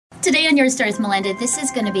Today on Your Story with Melinda, this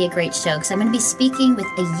is going to be a great show because I'm going to be speaking with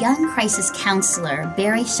a young crisis counselor,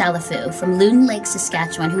 Barry Chalifoux from Loon Lake,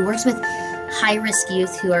 Saskatchewan, who works with high-risk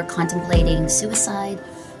youth who are contemplating suicide,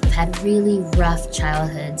 who've had really rough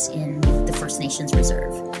childhoods in the First Nations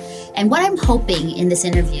Reserve. And what I'm hoping in this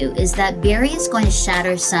interview is that Barry is going to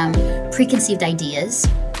shatter some preconceived ideas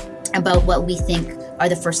about what we think are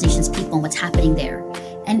the First Nations people and what's happening there.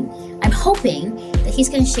 And I'm hoping that he's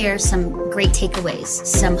going to share some great takeaways,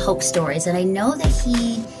 some hope stories. And I know that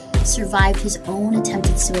he survived his own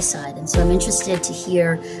attempted suicide. And so I'm interested to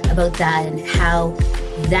hear about that and how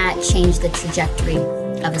that changed the trajectory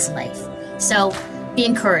of his life. So be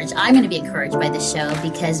encouraged. I'm going to be encouraged by this show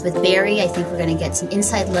because with Barry, I think we're going to get some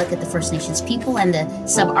inside look at the First Nations people and the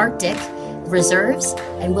subarctic reserves.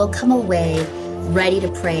 And we'll come away ready to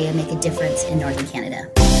pray and make a difference in Northern Canada.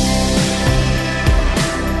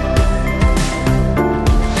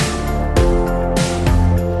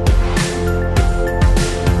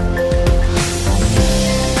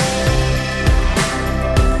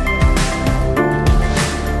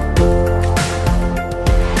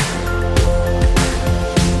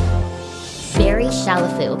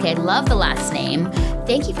 Chalifoux. Okay, I love the last name.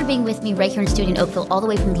 Thank you for being with me right here in studio in Oakville, all the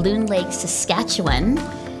way from Loon Lake, Saskatchewan.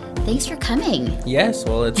 Thanks for coming. Yes,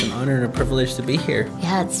 well, it's an honor and a privilege to be here.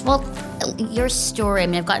 Yeah, your story, I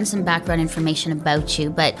mean, I've gotten some background information about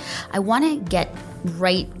you, but I want to get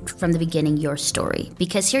right from the beginning your story,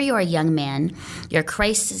 because here you are, a young man, you're a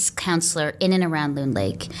crisis counselor in and around Loon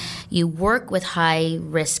Lake. You work with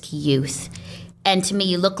high-risk youth. And to me,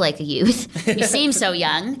 you look like a youth. You seem so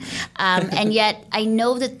young. And yet, I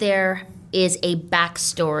know that there is a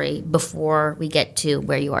backstory before we get to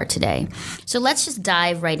where you are today. So let's just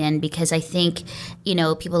dive right in, because I think,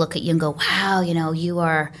 people look at you and go, wow, you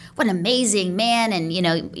are, what an amazing man. And,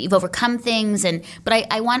 you've overcome things. But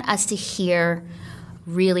I want us to hear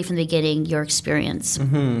really from the beginning your experience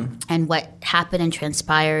and what happened and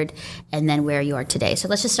transpired, and then where you are today. So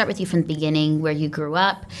let's just start with you from the beginning, where you grew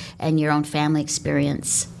up and your own family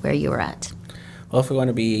experience, where you were at. Well, if we want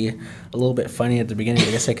to be a little bit funny at the beginning, I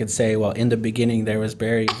guess I could say, well, in the beginning there was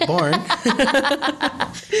Barry born.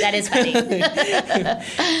 That is funny.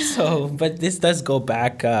 But this does go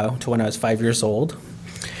back to when I was 5 years old.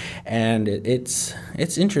 And it's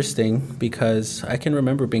interesting because I can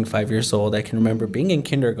remember being 5 years old. I can remember being in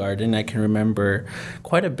kindergarten. I can remember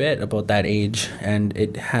quite a bit about that age, and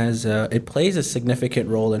it plays a significant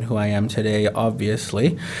role in who I am today.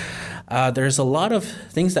 Obviously, there's a lot of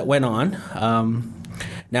things that went on.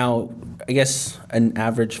 Now, I guess an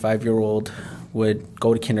average 5-year-old would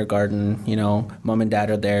go to kindergarten, mom and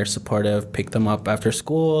dad are there, supportive, pick them up after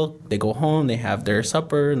school, they go home, they have their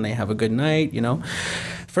supper, and they have a good night,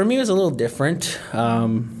 For me, it was a little different.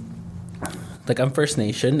 I'm First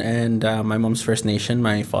Nation, and my mom's First Nation,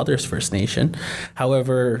 my father's First Nation.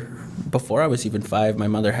 However, before I was even 5, my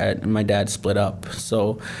mother and my dad split up.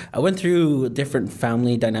 So I went through different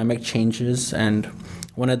family dynamic changes, and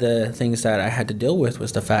one of the things that I had to deal with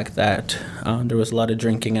was the fact that there was a lot of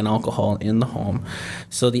drinking and alcohol in the home.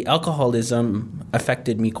 So the alcoholism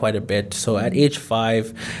affected me quite a bit. So at age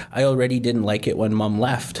 5, I already didn't like it when mom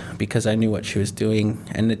left because I knew what she was doing.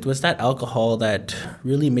 And it was that alcohol that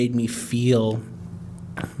really made me feel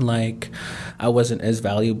like I wasn't as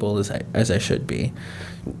valuable as I should be.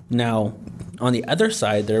 Now, on the other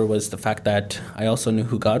side, there was the fact that I also knew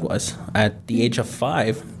who God was. At the age of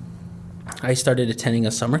 5, I started attending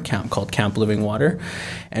a summer camp called Camp Living Water,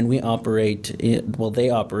 and they operate in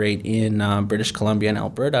British Columbia and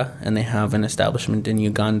Alberta, and they have an establishment in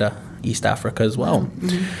Uganda, East Africa as well.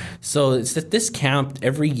 Mm-hmm. So it's at this camp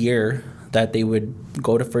every year that they would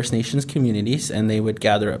go to First Nations communities, and they would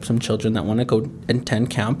gather up some children that want to go attend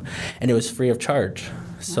camp, and it was free of charge.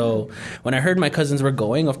 So when I heard my cousins were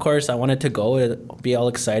going, of course, I wanted to go, be all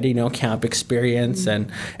excited, camp experience,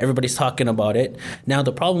 and everybody's talking about it. Now,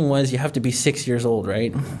 the problem was you have to be 6 years old,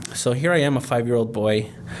 right? So here I am, a 5-year-old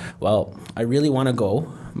boy. Well, I really want to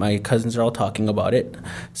go. My cousins are all talking about it.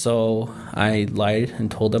 So I lied and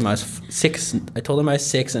told them I was 6. I told them I was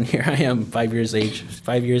 6, and here I am, 5 years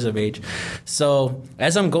of age. So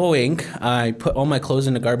as I'm going, I put all my clothes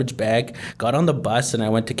in a garbage bag, got on the bus, and I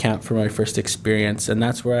went to camp for my first experience. And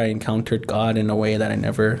that's where I encountered God in a way that I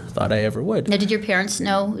never thought I ever would. Now, did your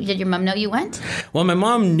mom know you went? Well, my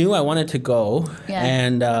mom knew I wanted to go, yeah.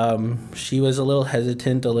 And she was a little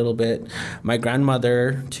hesitant, a little bit. My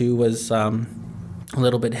grandmother, too, was a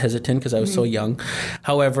little bit hesitant because I was so young.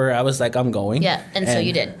 However, I was like, I'm going. Yeah, and so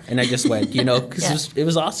you did. And I just went, because it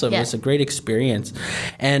was awesome. Yeah. It was a great experience.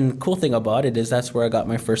 And cool thing about it is that's where I got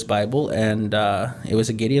my first Bible, and it was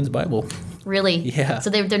a Gideon's Bible. Really? Yeah. So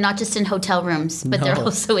they're not just in hotel rooms, but they're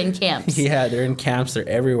also in camps. Yeah, they're in camps. They're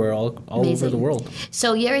everywhere, all over the world.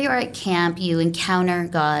 So you're at camp. You encounter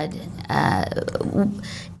God.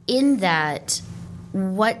 In that,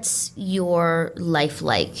 what's your life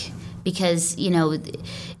like? Because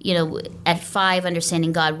at 5,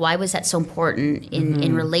 understanding God, why was that so important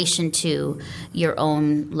in relation to your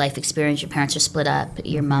own life experience? Your parents are split up.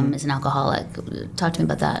 Your mom is an alcoholic. Talk to me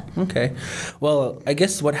about that. Okay. Well, I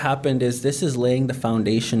guess what happened is this is laying the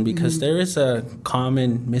foundation, because there is a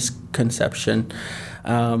common misconception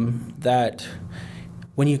that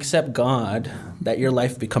when you accept God, that your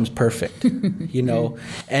life becomes perfect, And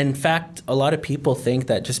in fact, a lot of people think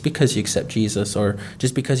that just because you accept Jesus or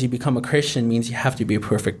just because you become a Christian means you have to be a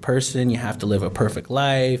perfect person, you have to live a perfect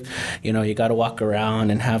life, you got to walk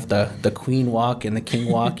around and have the queen walk and the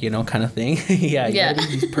king walk, kind of thing. You got to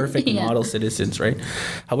be these perfect model citizens, right?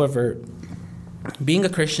 However, being a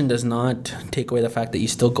Christian does not take away the fact that you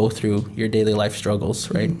still go through your daily life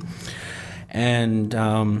struggles, right? And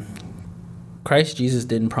Christ Jesus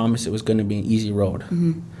didn't promise it was going to be an easy road.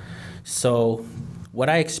 So what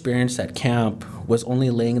I experienced at camp was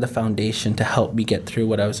only laying the foundation to help me get through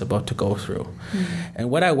what I was about to go through.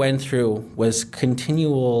 And what I went through was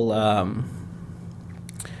continual,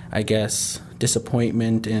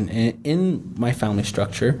 disappointment in my family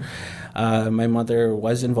structure. My mother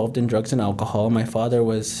was involved in drugs and alcohol. My father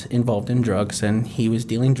was involved in drugs, and he was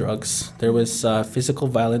dealing drugs. There was physical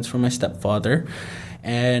violence from my stepfather.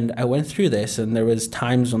 And I went through this, and there was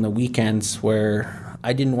times on the weekends where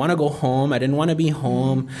I didn't want to go home. I didn't want to be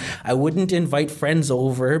home. I wouldn't invite friends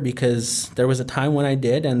over because there was a time when I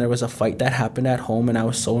did, and there was a fight that happened at home, and I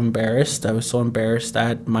was so embarrassed. I was so embarrassed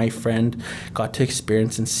that my friend got to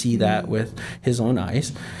experience and see that with his own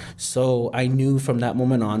eyes. So I knew from that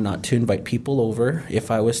moment on not to invite people over. If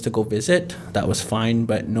I was to go visit, that was fine,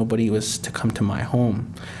 but nobody was to come to my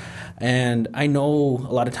home. And I know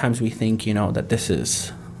a lot of times we think, that this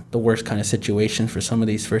is the worst kind of situation for some of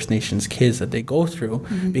these First Nations kids that they go through,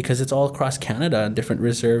 because it's all across Canada, different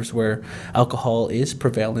reserves where alcohol is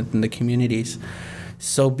prevalent in the communities.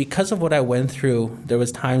 So because of what I went through, there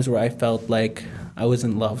was times where I felt like I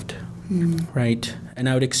wasn't loved, right? And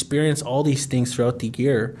I would experience all these things throughout the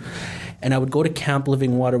year. And I would go to Camp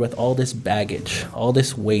Living Water with all this baggage, all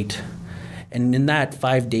this weight. And in that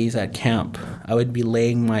 5 days at camp, I would be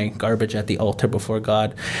laying my garbage at the altar before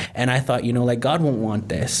God. And I thought, God won't want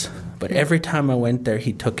this. But every time I went there,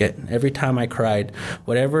 he took it. Every time I cried,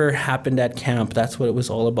 whatever happened at camp, that's what it was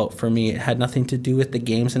all about for me. It had nothing to do with the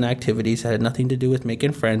games and activities. It had nothing to do with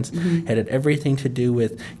making friends. It had everything to do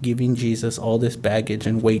with giving Jesus all this baggage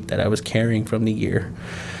and weight that I was carrying from the year.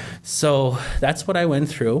 So that's what I went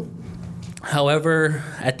through. However,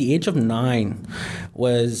 at the age of 9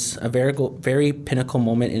 was a very pinnacle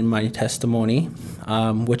moment in my testimony,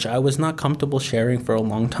 which I was not comfortable sharing for a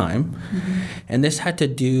long time. And this had to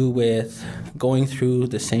do with going through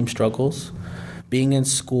the same struggles. Being in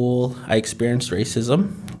school, I experienced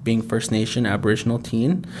racism, being First Nation, Aboriginal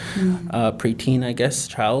teen, preteen,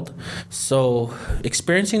 child. So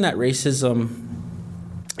experiencing that racism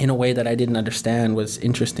in a way that I didn't understand was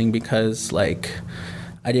interesting, because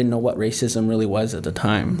I didn't know what racism really was at the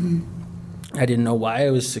time. I didn't know why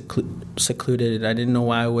I was secluded. I didn't know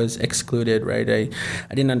why I was excluded, right? I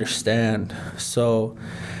didn't understand. So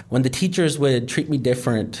when the teachers would treat me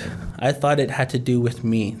different, I thought it had to do with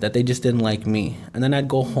me, that they just didn't like me. And then I'd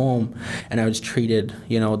go home and I was treated,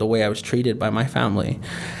 the way I was treated by my family.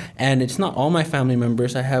 And it's not all my family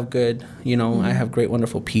members. I have good, I have great,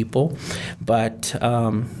 wonderful people. But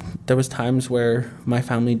there was times where my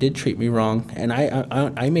family did treat me wrong. And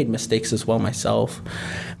I made mistakes as well myself.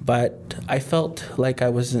 But I felt like I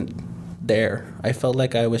wasn't there. I felt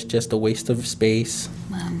like I was just a waste of space.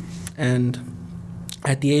 Wow. And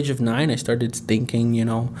at the age of 9, I started thinking,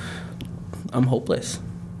 I'm hopeless.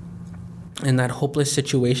 And that hopeless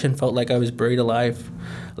situation felt like I was buried alive.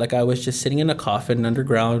 Like I was just sitting in a coffin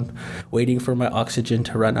underground, waiting for my oxygen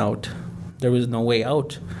to run out. There was no way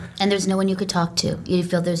out. And there's no one you could talk to. You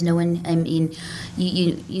feel there's no one,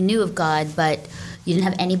 you knew of God, but you didn't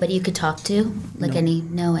have anybody you could talk to?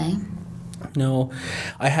 No way? No.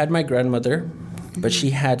 I had my grandmother, but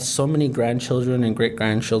she had so many grandchildren and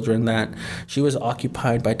great-grandchildren that she was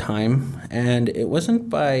occupied by time. And it wasn't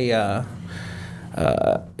by,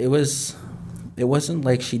 it wasn't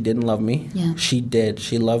like she didn't love me. Yeah. She did.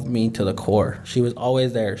 She loved me to the core. She was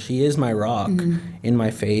always there. She is my rock in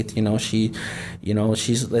my faith.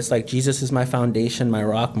 It's like Jesus is my foundation, my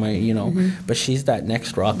rock, but she's that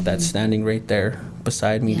next rock that's standing right there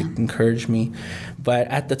beside me to encourage me. But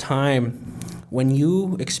at the time, when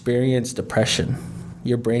you experience depression,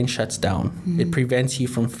 your brain shuts down. It prevents you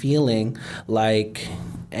from feeling like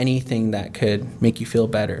anything that could make you feel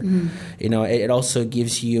better. You know, it also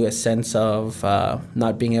gives you a sense of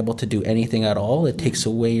not being able to do anything at all. It takes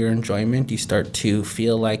away your enjoyment. You start to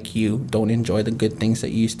feel like you don't enjoy the good things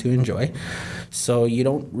that you used to enjoy. So you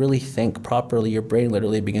don't really think properly. Your brain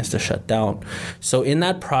literally begins to shut down. So in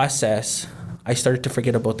that process, I started to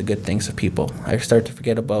forget about the good things of people. I started to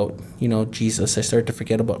forget about, you know, Jesus. I started to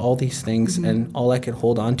forget about all these things, and all I could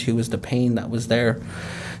hold on to was the pain that was there.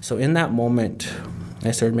 So in that moment,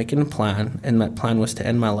 I started making a plan, and that plan was to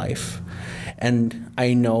end my life. And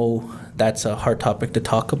I know that's a hard topic to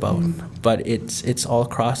talk about, but it's all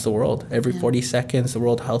across the world. Every 40 seconds, the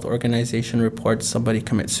World Health Organization reports somebody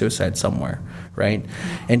commits suicide somewhere, right?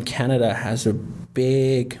 And Canada has a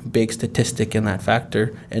big statistic in that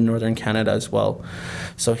factor, in Northern Canada as well.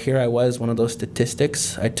 So here I was, one of those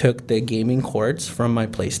statistics. I took the gaming cords from my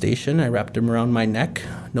PlayStation. I wrapped them around my neck.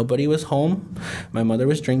 Nobody was home. My mother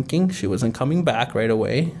was drinking. She wasn't coming back right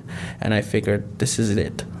away. And I figured, this is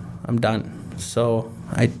it. I'm done. So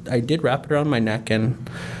I did wrap it around my neck, and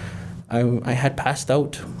I had passed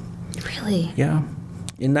out. Really? Yeah.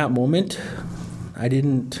 In that moment, I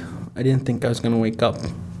didn't think I was going to wake up.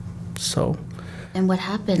 So. And what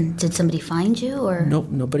happened? Did somebody find you, or? Nope,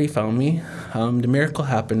 nobody found me. The miracle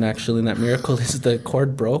happened, actually, and that miracle is the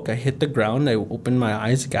cord broke. I hit the ground. I opened my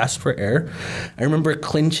eyes, gasped for air. I remember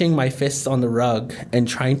clenching my fists on the rug and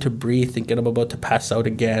trying to breathe, thinking I'm about to pass out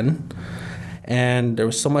again. And there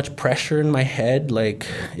was so much pressure in my head. Like,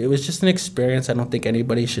 it was just an experience I don't think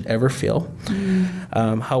anybody should ever feel.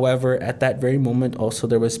 However, at that very moment, also,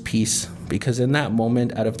 there was peace. Because in that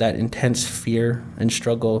moment, out of that intense fear and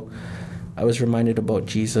struggle, I was reminded about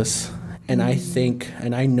Jesus. And I think,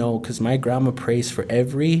 and I know, because my grandma prays for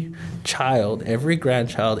every child, every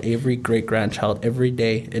grandchild, every great-grandchild, every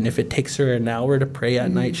day. And if it takes her an hour to pray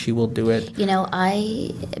at night, she will do it. You know,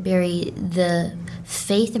 Barry, the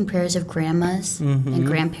faith and prayers of grandmas and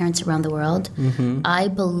grandparents around the world, I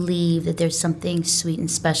believe that there's something sweet and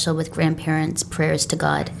special with grandparents' prayers to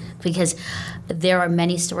God. Because there are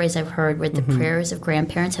many stories I've heard where the prayers of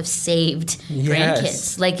grandparents have saved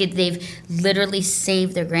grandkids. Like, they've literally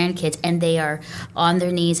saved their grandkids, and they are on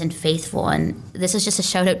their knees and faithful. And this is just a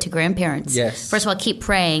shout out to grandparents. Yes. First of all, keep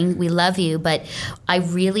praying. We love you. But I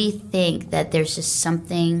really think that there's just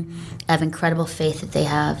something of incredible faith that they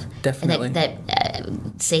have. Definitely. And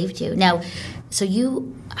that saved you. Now, so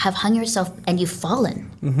you have hung yourself and you've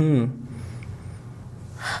fallen.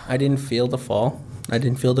 I didn't feel the fall. I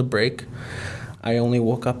didn't feel the break. I only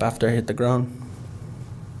woke up after I hit the ground.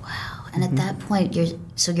 Wow. And at that point,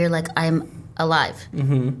 you're like, I'm alive.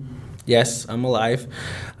 Yes, I'm alive.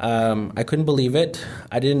 I couldn't believe it.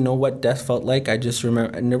 I didn't know what death felt like. I just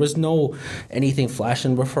remember, and there was no anything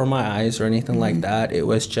flashing before my eyes or anything like that. It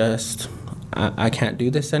was just, I can't do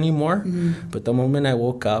this anymore. But the moment I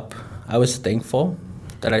woke up, I was thankful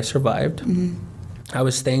that I survived. I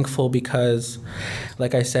was thankful because,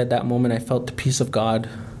 like I said, that moment I felt the peace of God,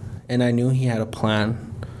 and I knew He had a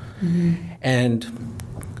plan. And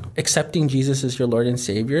accepting Jesus as your Lord and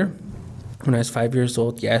Savior, when I was 5 years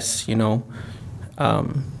old, yes, you know,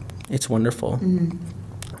 it's wonderful.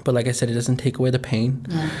 But like I said, it doesn't take away the pain.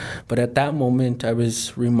 But at that moment, I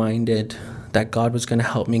was reminded that God was going to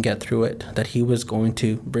help me get through it, that He was going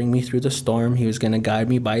to bring me through the storm. He was going to guide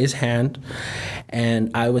me by His hand.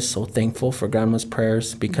 And I was so thankful for Grandma's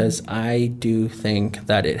prayers, because I do think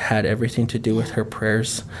that it had everything to do with her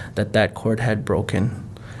prayers that cord had broken.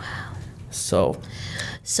 Wow. So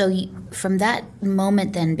from that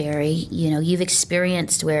moment then, Barry, you know, you've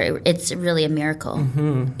experienced where it's really a miracle.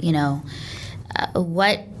 You know,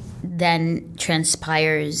 what then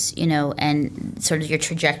transpires, you know, and sort of your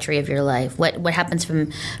trajectory of your life? What happens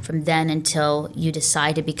from then until you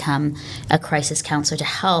decide to become a crisis counselor to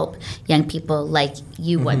help young people like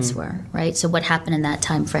you once were, right? So what happened in that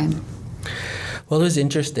time frame? Well, it was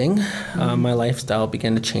interesting. My lifestyle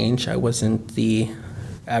began to change. I wasn't the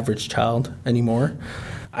average child anymore.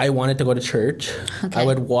 I wanted to go to church. I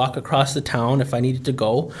would walk across the town if I needed to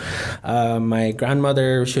go. My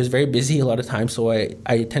grandmother, she was very busy a lot of times, so I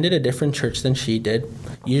attended a different church than she did,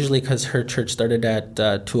 usually because her church started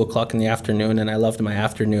at 2 o'clock in the afternoon, and I loved my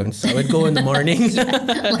afternoons. So I would go in the morning.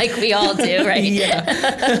 Like we all do, right?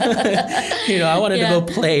 You know, I wanted to go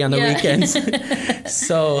play on the weekends.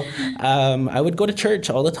 So I would go to church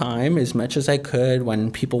all the time, as much as I could. When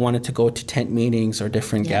people wanted to go to tent meetings or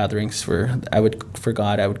different gatherings for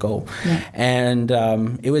God, I would go. Yeah. And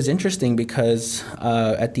it was interesting because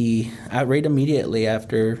right immediately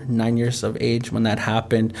after 9 years of age, when that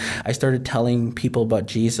happened, I started telling people about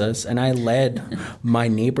Jesus, and I led my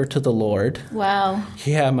neighbor to the Lord. Wow.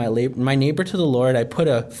 Yeah, my neighbor to the Lord. I put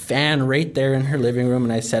a fan right there in her living room,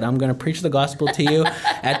 and I said, I'm going to preach the gospel to you.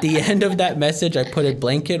 At the end of that message, I put a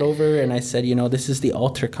blanket over, and I said, this is the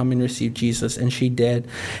altar. Come and receive Jesus. And she did.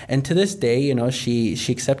 And to this day, she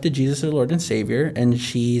accepted Jesus as her Lord and Savior, and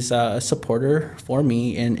she's a supporter for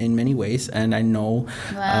me in many ways. And I know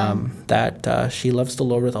that she loves the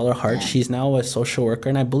Lord with all her heart. Yeah. She's now a social worker,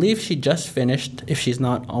 and I believe she just finished, if she's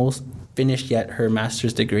not almost finished yet, her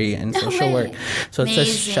master's degree in social work. So Amazing.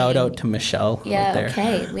 It's a shout out to Michelle. Yeah, right there.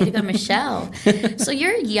 Okay. Way to go, Michelle. So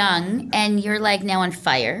you're young and you're like now on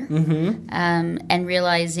fire, and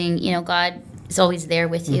realizing, God is always there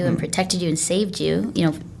with you and protected you and saved you,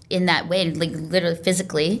 in that way, like literally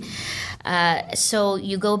physically. So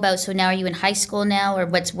you go about, so now are you in high school now, or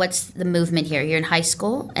what's the movement here? You're in high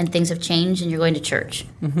school and things have changed and you're going to church.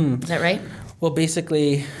 Is that right? Well,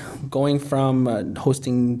 basically, going from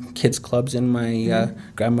hosting kids clubs in my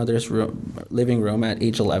grandmother's living room at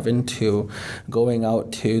age 11 to going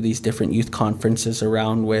out to these different youth conferences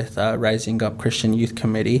around with Rising Up Christian Youth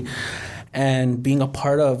Committee, and being a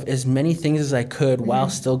part of as many things as I could while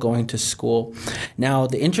still going to school. Now,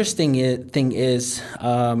 the interesting thing is,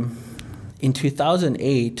 in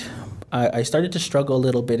 2008, I started to struggle a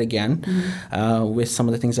little bit again with some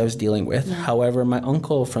of the things I was dealing with. Yeah. However, my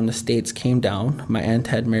uncle from the States came down. My aunt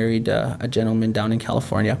had married a gentleman down in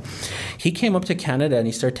California. He came up to Canada and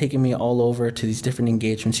he started taking me all over to these different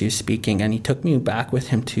engagements he was speaking. And he took me back with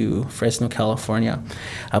him to Fresno, California,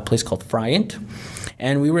 a place called Friant.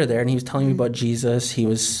 And we were there, and he was telling me about Jesus. He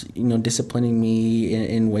was, disciplining me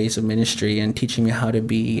in ways of ministry and teaching me how to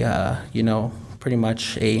be, pretty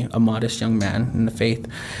much a modest young man in the faith.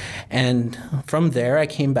 And from there, I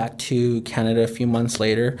came back to Canada a few months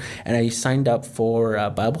later, and I signed up for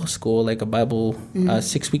Bible school, like a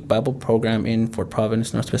 6-week Bible program in Fort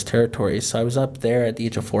Providence, Northwest Territories. So I was up there at the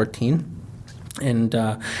age of 14. And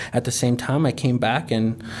at the same time, I came back,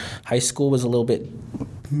 and high school was a little bit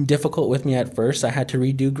difficult with me at first. I had to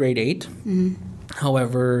redo grade 8.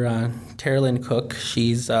 However, Terilyn Cook,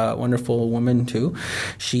 she's a wonderful woman too.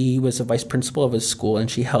 She was a vice principal of a school, and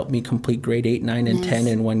she helped me complete grade 8, 9, and 10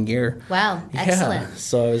 in 1 year. Wow, excellent. Yeah,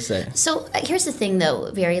 so I was So here's the thing,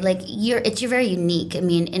 though, Barry. Like you're very unique. I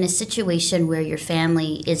mean, in a situation where your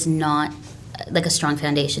family is not like a strong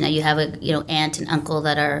foundation. Now you have a aunt and uncle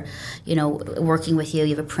that are working with you.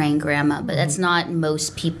 You have a praying grandma, but that's not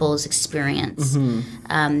most people's experience.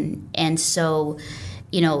 And so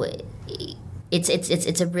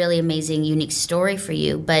it's a really amazing, unique story for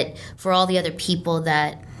you. But for all the other people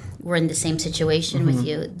that were in the same situation with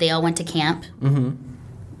you, they all went to camp.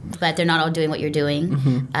 But they're not all doing what you're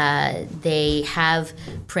doing. They have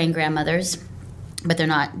praying grandmothers, but they're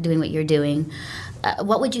not doing what you're doing.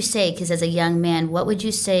 What would you say, because as a young man, what would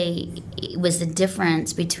you say was the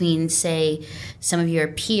difference between, say, some of your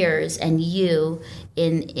peers and you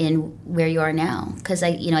in where you are now? Because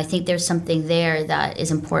I think there's something there that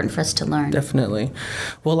is important for us to learn. Definitely.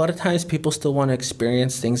 Well, a lot of times people still want to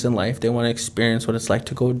experience things in life. They want to experience what it's like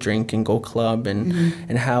to go drink and go club and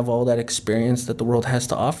have all that experience that the world has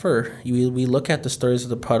to offer. We look at the stories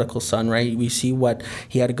of the prodigal son, right? We see what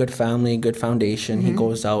he had a good family, good foundation. He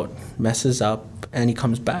goes out, messes up, and he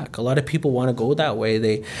comes back. A lot of people want to go that way.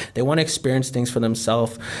 They want to experience things for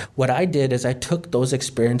themselves. What I did is I took those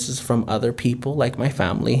experiences from other people, like my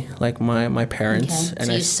family, like my parents. Okay.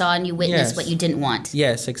 So you saw and you witnessed what you didn't want.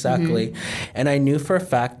 Yes, exactly. And I knew for a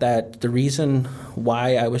fact that the reason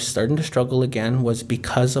why I was starting to struggle again was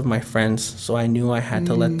because of my friends. So I knew I had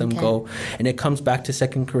to let them go. And it comes back to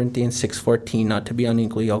 2 Corinthians 6:14, not to be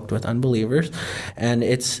unequally yoked with unbelievers. And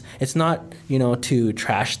it's not, to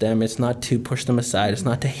trash them. It's not to push them aside. It's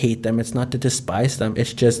not to hate them. It's not to despise them.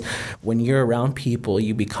 It's just when you're around people,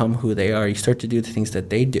 you become who they are. You start to do the things that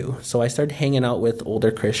they do. So I started hanging out with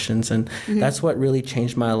older Christians, and that's what really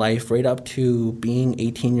changed my life right up to being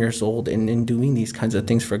 18 years old and doing these kinds of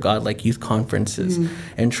things for God, like youth conferences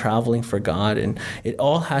and traveling for God. And it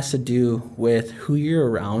all has to do with who you're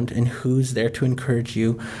around and who's there to encourage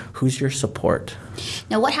you, who's your support.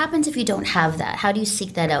 Now, what happens if you don't have that? How do you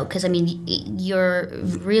seek that out? Because, you're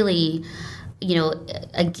really,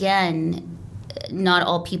 again, not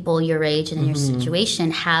all people your age and in your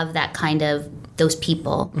situation have that kind of those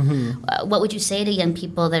people. What would you say to young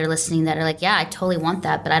people that are listening that are like, yeah, I totally want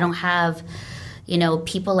that, but I don't have,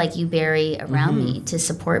 people like you, Barry, around me to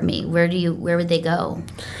support me? Where would they go?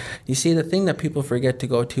 You see, the thing that people forget to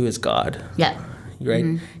go to is God. Yeah. right?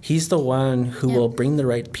 Mm-hmm. He's the one who will bring the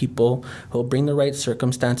right people, who will bring the right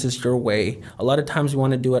circumstances your way. A lot of times we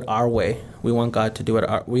want to do it our way. We want God to do it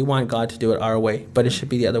our way, but it should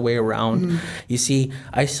be the other way around. Mm-hmm. You see,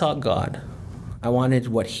 I sought God. I wanted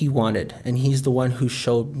what he wanted, and he's the one who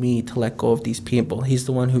showed me to let go of these people. He's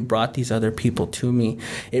the one who brought these other people to me.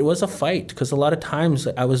 It was a fight, because a lot of times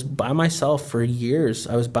I was by myself for years.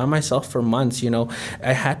 I was by myself for months,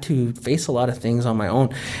 I had to face a lot of things on my own,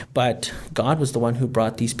 but God was the one who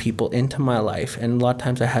brought these people into my life, and a lot of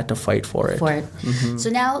times I had to fight for it. Mm-hmm. So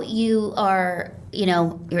now you are,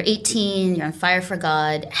 you're 18, you're on fire for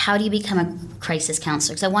God. How do you become a crisis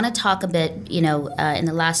counselor? Because I want to talk a bit, in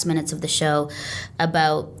the last minutes of the show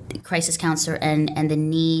about crisis counselor and the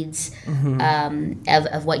needs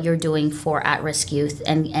of what you're doing for at-risk youth,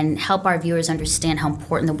 and help our viewers understand how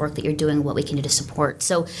important the work that you're doing and what we can do to support.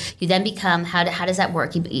 So you then become, how does that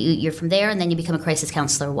work? You're from there, and then you become a crisis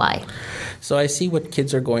counselor. Why? So I see what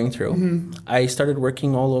kids are going through. Mm-hmm. I started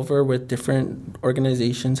working all over with different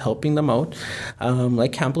organizations, helping them out,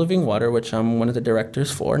 like Camp Living Water, which I'm one of the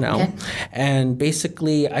directors for now. Okay. And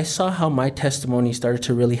basically, I saw how my testimony started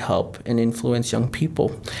to really help and influence young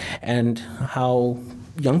people, and how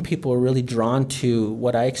young people are really drawn to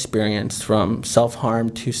what I experienced, from self-harm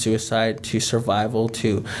to suicide to survival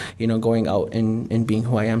to, going out and being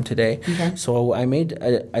who I am today. Okay. So I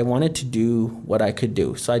wanted to do what I could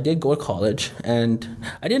do. So I did go to college, and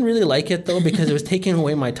I didn't really like it though, because it was taking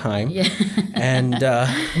away my time. Yeah. And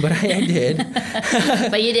but I did.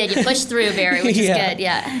 But you did. You pushed through, Barry, which is good.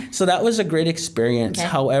 Yeah. So that was a great experience. Okay.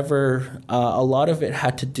 However, a lot of it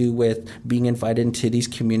had to do with being invited into these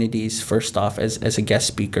communities, first off as a guest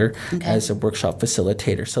speaker, okay, as a workshop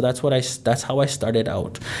facilitator. So that's how I started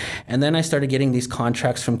out. And then I started getting these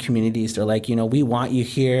contracts from communities. They're like, we want you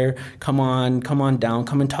here. Come on down.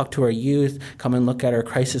 Come and talk to our youth. Come and look at our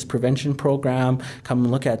crisis prevention program. Come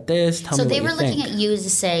and look at this. Tell me what you think. So they were looking at you to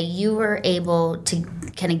say you were able to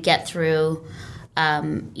kind of get through,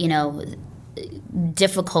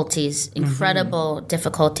 difficulties, incredible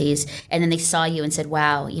difficulties, and then they saw you and said,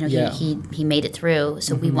 wow, he made it through,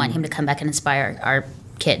 so we want him to come back and inspire our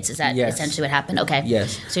kids. Is that essentially what happened? Okay.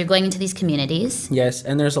 Yes. So you're going into these communities. Yes,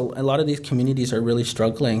 and there's a lot of these communities are really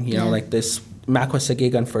struggling, like this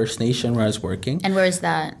Makwasagégan First Nation where I was working. And where is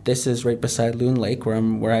that? This is right beside Loon Lake where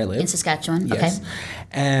I live. In Saskatchewan? Yes. Okay.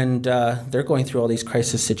 And they're going through all these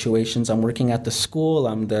crisis situations. I'm working at the school.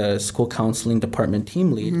 I'm the school counseling department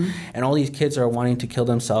team lead. Mm-hmm. And all these kids are wanting to kill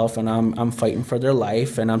themselves, and I'm fighting for their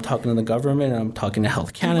life, and I'm talking to the government, and I'm talking to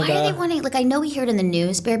Health Canada. And why are they wanting, I know we hear it in the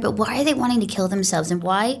news, Bear, but why are they wanting to kill themselves? And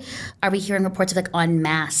why are we hearing reports of en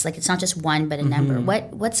masse? It's not just one, but a number.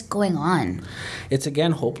 What's going on? It's,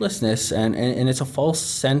 again, hopelessness, and it's a false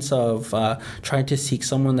sense of trying to seek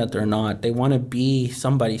someone that they're not. They want to be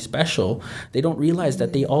somebody special. They don't realize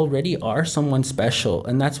that they already are someone special.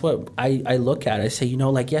 And that's what I look at. I say,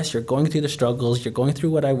 yes, you're going through the struggles, you're going through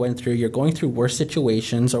what I went through, you're going through worse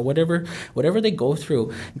situations or whatever they go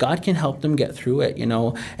through. God can help them get through it,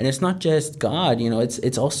 And it's not just God,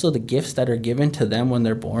 it's also the gifts that are given to them when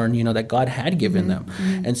they're born, that God had given them.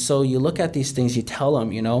 Mm-hmm. And so you look at these things, you tell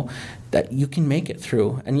them, that you can make it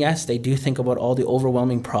through. And yes, they do think about all the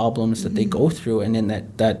overwhelming problems that they go through, and in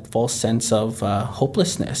that false sense of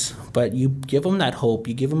hopelessness. But you give them that hope,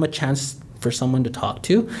 you give them a chance for someone to talk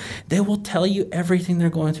to, they will tell you everything they're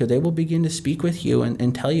going through. They will begin to speak with you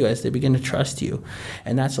and tell you as they begin to trust you.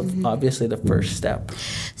 And that's obviously the first step.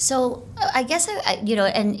 So I guess,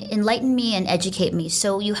 and enlighten me and educate me.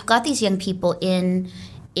 So you've got these young people in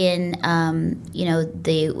the,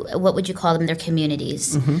 what would you call them, their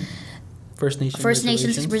communities? Mm-hmm. First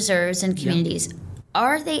Nations reserves and communities. Yeah.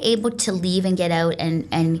 Are they able to leave and get out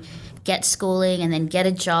and get schooling and then get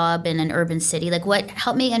a job in an urban city?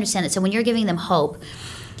 Help me understand it. So when you're giving them hope,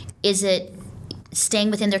 is it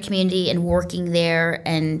staying within their community and working there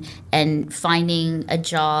and finding a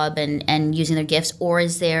job and using their gifts, or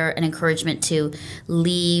is there an encouragement to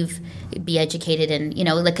leave, be educated, and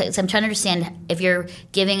so I'm trying to understand, if you're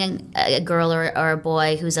giving a girl or a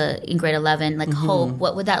boy who's in grade 11 hope,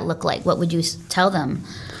 what would that look like? What would you tell them?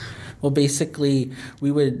 Well, basically,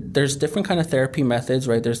 there's different kind of therapy methods,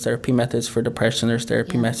 right? There's therapy methods for depression, there's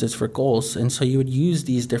therapy methods for goals. And so you would use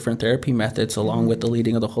these different therapy methods along with the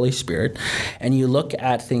leading of the Holy Spirit. And you look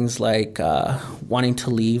at things like wanting to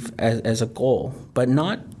leave as a goal, but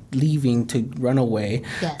not leaving to run away,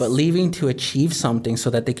 but leaving to achieve something so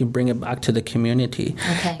that they can bring it back to the community.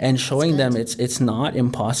 Okay. And showing them it's not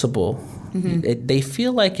impossible. They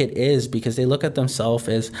feel like it is because they look at themselves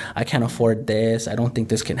as, I can't afford this. I don't think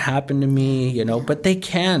this can happen to me, you know, but they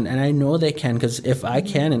can. And I know they can, because if I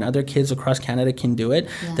can and other kids across Canada can do it,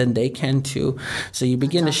 then they can too. So you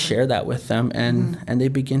begin to share that with them, and they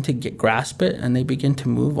begin to grasp it, and they begin to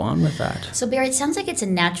move on with that. So Barry, it sounds like it's a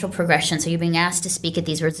natural progression. So you're being asked to speak at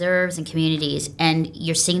these reserves and communities, and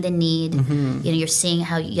you're seeing the need. You know, you're seeing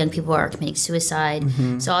how young people are committing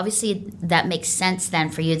suicide. So obviously that makes sense then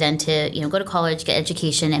for you then to, you know, go to college, get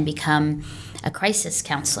education, and become a crisis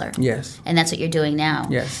counselor. Yes. And that's what you're doing now.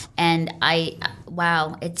 Yes. And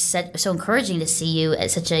wow, it's so encouraging to see you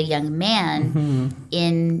as such a young man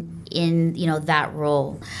in you know, that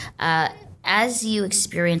role. As you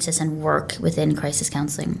experience this and work within crisis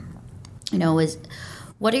counseling, you know,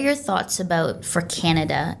 what are your thoughts about for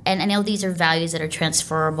Canada? And I know these are values that are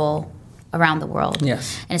transferable around the world.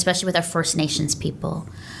 Yes. And especially with our First Nations people.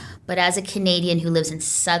 But as a Canadian who lives in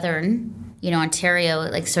southern, you know, Ontario,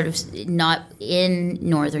 like sort of not in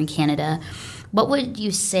northern Canada, what would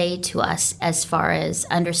you say to us as far as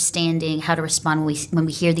understanding how to respond when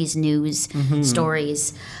we hear these news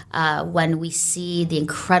stories, when we see the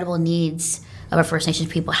incredible needs of our First Nations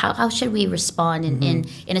people? How should we respond in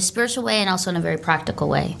a spiritual way and also in a very practical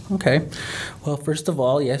way? Okay. Well, first of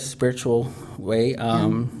all, yes, spiritual way,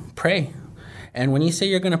 pray. And when you say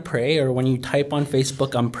you're going to pray, or when you type on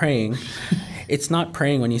Facebook, I'm praying, it's not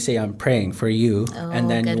praying when you say I'm praying for you, and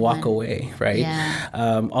then you walk away, right?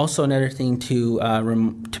 Yeah. Also, another thing to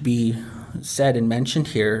be said and mentioned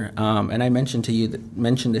here, and I mentioned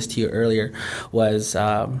this to you earlier, was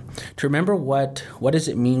to remember what does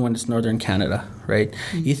it mean when it's northern Canada, right?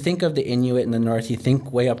 You think of the Inuit in the north, you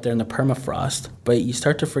think way up there in the permafrost, but you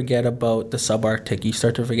start to forget about the subarctic. You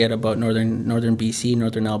start to forget about northern BC,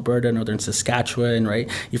 northern Alberta, northern Saskatchewan, right?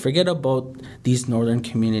 You forget about these northern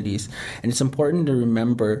communities, and it's important to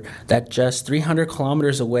remember that just 300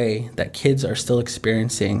 kilometers away, that kids are still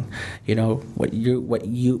experiencing, you know, what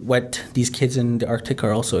these kids in the Arctic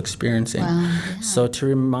are also experiencing. Wow, yeah. So to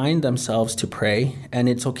remind themselves to pray, and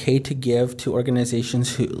it's okay to give to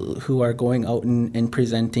organizations who are going out and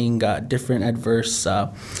presenting different adverse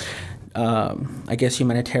I guess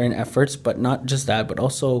humanitarian efforts, but not just that, but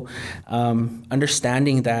also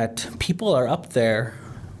understanding that people are up there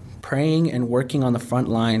praying and working on the front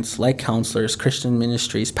lines, like counselors, Christian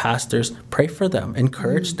ministries, pastors. Pray for them,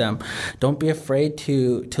 encourage them. Don't be afraid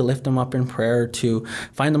to lift them up in prayer, to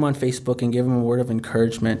find them on Facebook and give them a word of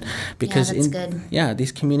encouragement. Because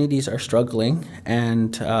these communities are struggling,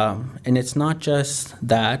 and it's not just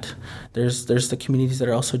that. There's the communities that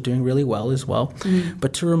are also doing really well as well.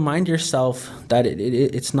 But to remind yourself that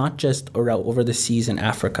it's not just over the seas in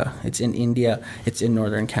Africa. It's in India. It's in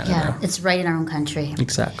northern Canada. Yeah, it's right in our own country.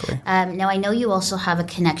 Exactly. Now, I know you also have a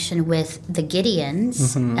connection with the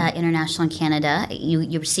Gideons International in Canada.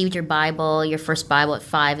 You received your Bible, your first Bible at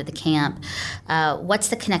 5 at the camp. What's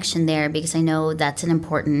the connection there? Because I know that's an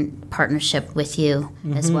important partnership with you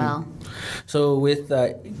as well. So with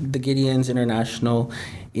the Gideons International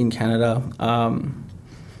in Canada,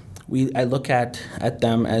 I look at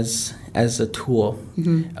them as a tool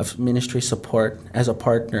of ministry support, as a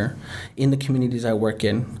partner in the communities I work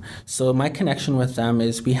in. So my connection with them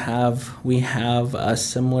is we have a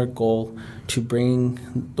similar goal to bring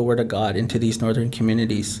the Word of God into these northern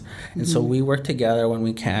communities. And so we work together when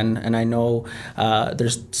we can. And I know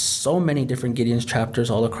there's so many different Gideons chapters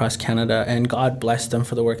all across Canada, and God bless them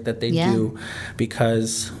for the work that they do,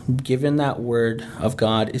 because given that Word of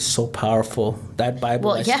God is so powerful. That Bible.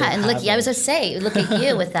 Well, and look, I was going to say, look at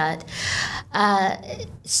you with that.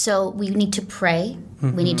 So we need to pray.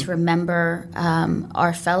 We need to remember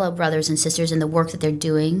our fellow brothers and sisters in the work that they're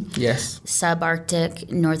doing. Yes.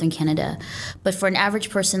 Subarctic, northern Canada. But for an average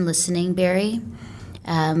person listening, Barry,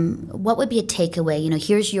 what would be a takeaway? You know,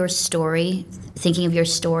 here's your story, thinking of your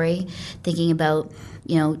story, thinking about,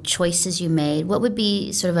 you know, choices you made. What would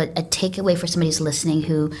be sort of a takeaway for somebody who's listening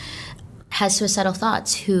who has suicidal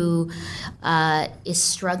thoughts, who is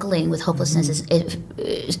struggling with hopelessness,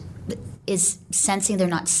 is sensing they're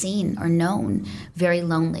not seen or known, very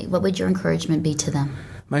lonely? What would your encouragement be to them?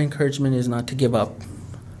 My encouragement is not to give up,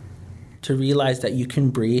 to realize that you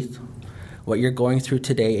can breathe. What you're going through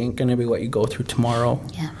today ain't going to be what you go through tomorrow.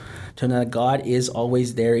 Yeah. To know that God is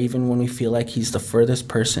always there, even when we feel like He's the furthest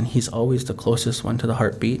person. He's always the closest one to the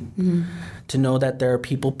heartbeat. To know that there are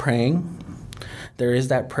people praying. There is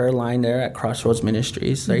that prayer line there at Crossroads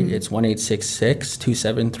Ministries, right? It's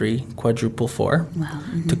 1-866-273-444. Wow.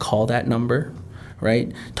 To call that number,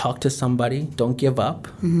 right? Talk to somebody. Don't give up.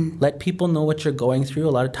 Let people know what you're going through.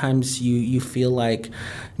 A lot of times you feel like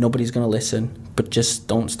nobody's going to listen, but just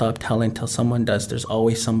don't stop telling till someone does. There's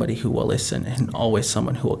always somebody who will listen and always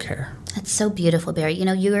someone who will care. That's so beautiful, Barry. You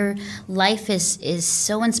know, your life is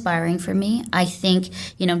so inspiring for me. I think,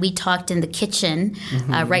 you know, we talked in the kitchen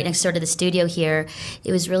right next door to the studio here.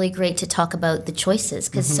 It was really great to talk about the choices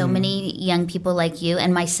because so many young people like you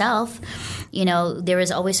and myself, you know, there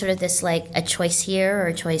is always sort of this like a choice here or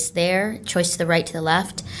a choice there, choice to the right, to the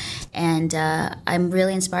left. And I'm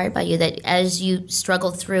really inspired by you that as you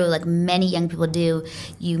struggle through, like many young people do,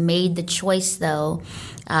 you made the choice, though,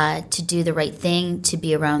 to do the right thing, to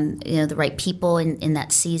be around, you know, the right people in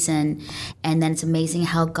that season. And then it's amazing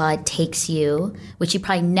how God takes you, which you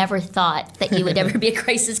probably never thought that you would ever be a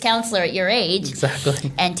crisis counselor at your age.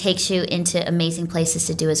 Exactly. And takes you into amazing places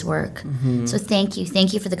to do his work. So thank you.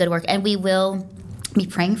 Thank you for the good work. And we will be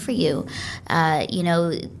praying for you. You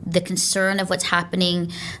know, the concern of what's happening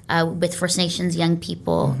with First Nations young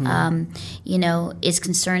people, you know, is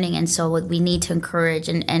concerning. And so we need to encourage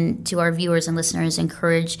and to our viewers and listeners,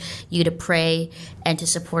 encourage you to pray and to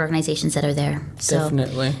support organizations that are there. So,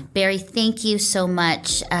 definitely. Barry, thank you so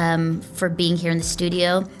much for being here in the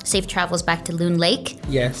studio. Safe travels back to Loon Lake.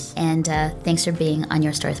 Yes. And thanks for being on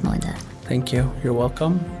Your Story with Melinda. Thank you. You're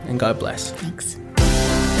welcome. And God bless. Thanks.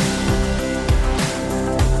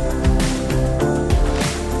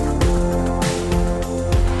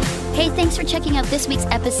 Hey, thanks for checking out this week's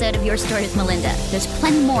episode of Your Story with Melinda. There's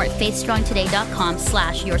plenty more at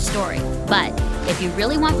faithstrongtoday.com/yourstory. But if you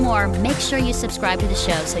really want more, make sure you subscribe to the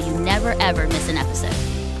show so you never, ever miss an episode.